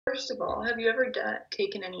First of all, have you ever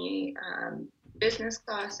taken any business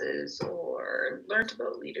classes or learned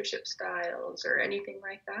about leadership styles or anything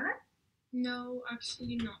like that? No,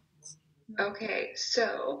 actually not. No. Okay,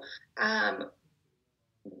 so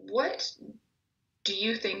what do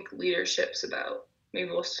you think leadership's about? Maybe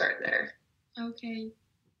we'll start there. Okay.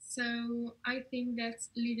 So I think that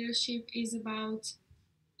leadership is about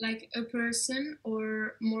like a person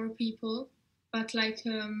or more people, but like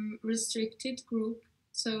restricted group.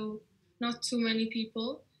 So not too many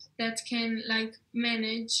people that can like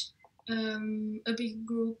manage a big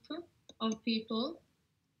group of people,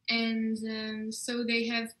 and so they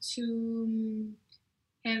have to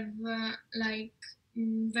have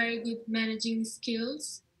very good managing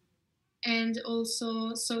skills and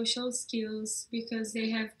also social skills because they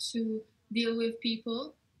have to deal with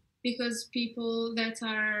people because people that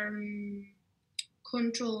are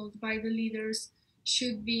controlled by the leaders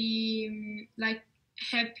should be like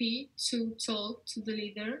happy to talk to the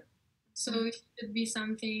leader, so it should be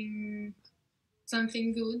something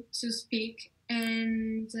good to speak,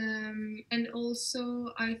 and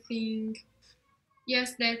also I think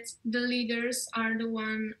yes that the leaders are the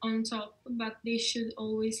one on top, but they should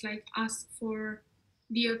always like ask for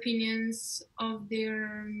the opinions of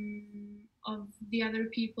their of the other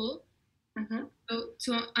people, Mm-hmm. so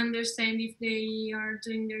to understand if they are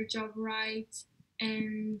doing their job right,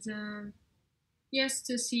 and yes,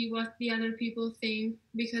 to see what the other people think,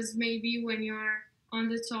 because maybe when you are on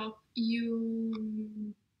the top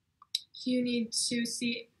you need to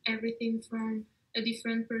see everything from a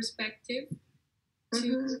different perspective to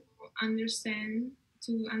Mm-hmm. understand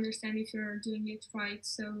to understand if you're doing it right.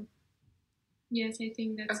 So yes, I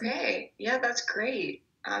think that's it. Okay, yeah, that's great.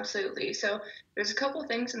 Absolutely. So there's a couple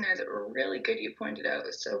things in there that were really good you pointed out.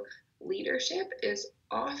 So leadership is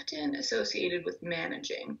often associated with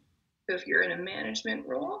managing. So if you're in a management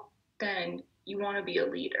role, then you want to be a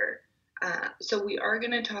leader. So we are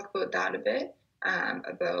going to talk about that a bit,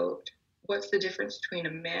 about what's the difference between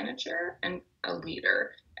a manager and a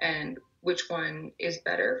leader, and which one is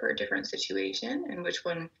better for a different situation, and which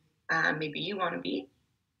one maybe you want to be.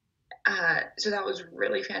 So that was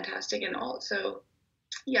really fantastic. And also,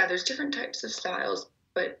 yeah, there's different types of styles,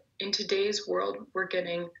 but in today's world, we're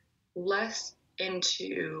getting less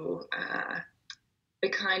into the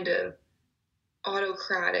kind of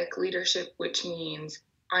autocratic leadership, which means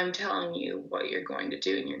I'm telling you what you're going to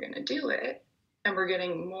do and you're going to do it. And we're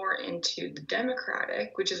getting more into the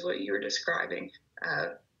democratic, which is what you were describing, uh,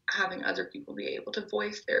 having other people be able to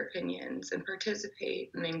voice their opinions and participate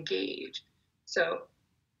and engage. So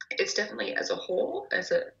it's definitely as a whole, as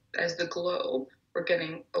the globe, we're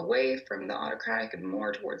getting away from the autocratic and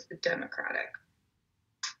more towards the democratic.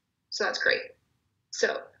 So that's great.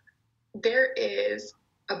 So there is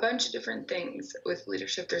a bunch of different things with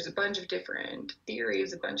leadership. There's a bunch of different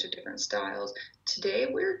theories, a bunch of different styles. Today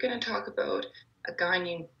we're going to talk about a guy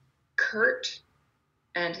named Kurt,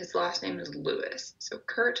 and his last name is Lewis. So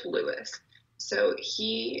Kurt Lewis. So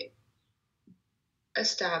he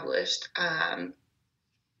established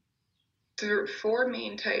through four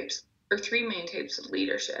main types or three main types of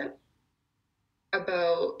leadership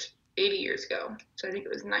about 80 years ago. So I think it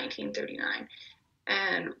was 1939.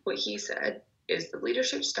 And what he said is the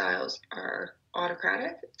leadership styles are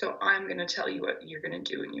autocratic. So I'm going to tell you what you're going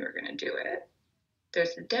to do and you're going to do it.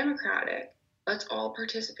 There's the democratic. Let's all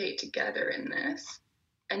participate together in this.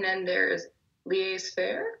 And then there's laissez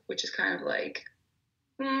faire, which is kind of like,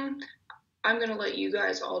 I'm going to let you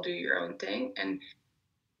guys all do your own thing. And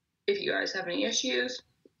if you guys have any issues,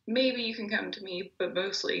 maybe you can come to me, but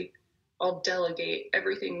mostly I'll delegate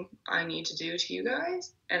everything I need to do to you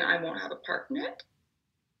guys, and I won't have a part in it.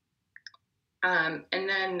 And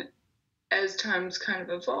then as times kind of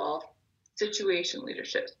evolve, situational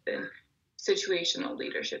leadership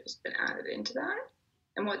has been added into that.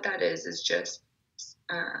 And what that is just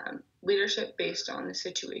leadership based on the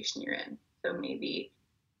situation you're in. So maybe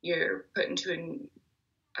you're put into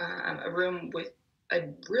a room with a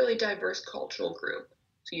really diverse cultural group.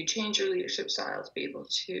 So you change your leadership style to be able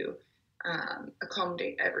to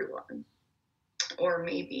accommodate everyone. Or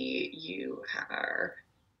maybe you are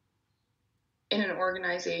in an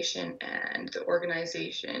organization and the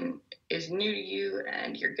organization is new to you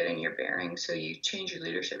and you're getting your bearings, so you change your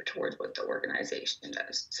leadership towards what the organization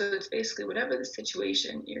does. So it's basically whatever the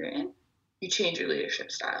situation you're in, you change your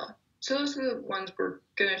leadership style. So those are the ones we're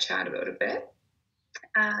going to chat about a bit.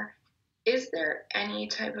 Uh, is there any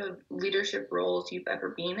type of leadership roles you've ever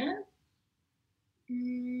been in?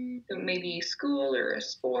 Mm, So maybe school or a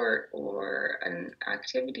sport or an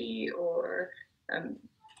activity or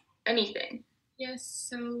anything. yes,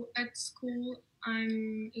 so at school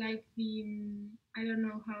I'm like the I don't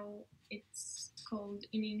know how it's called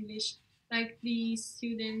in English, like the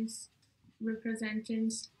students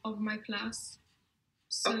representatives of my class.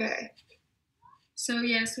 So Okay.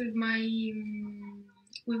 yes, with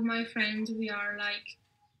my friend, we are like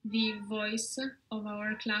the voice of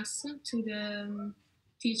our class to the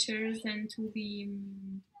teachers and to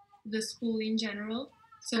the school in general.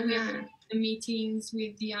 So we have Hmm. the meetings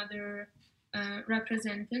with the other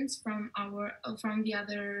representatives from the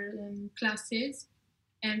other classes,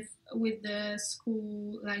 and with the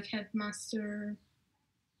school like headmaster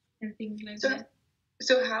and things like So, that.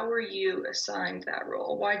 so how were you assigned that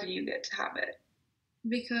role? Why did you get to have it?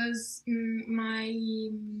 Because my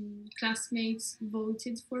classmates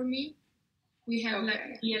voted for me. We have like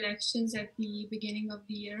Okay. the elections at the beginning of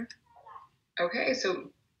the year. Okay.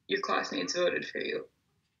 So your classmates voted for you.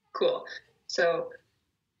 Cool. So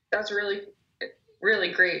that's really,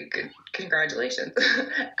 really great. Good. Congratulations.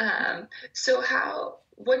 So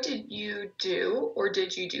what did you do, or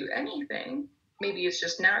did you do anything? Maybe it's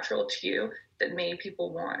just natural to you that made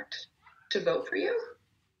people want to vote for you.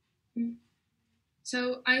 Mm.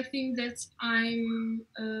 So I think that I'm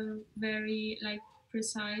a very like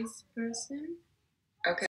precise person.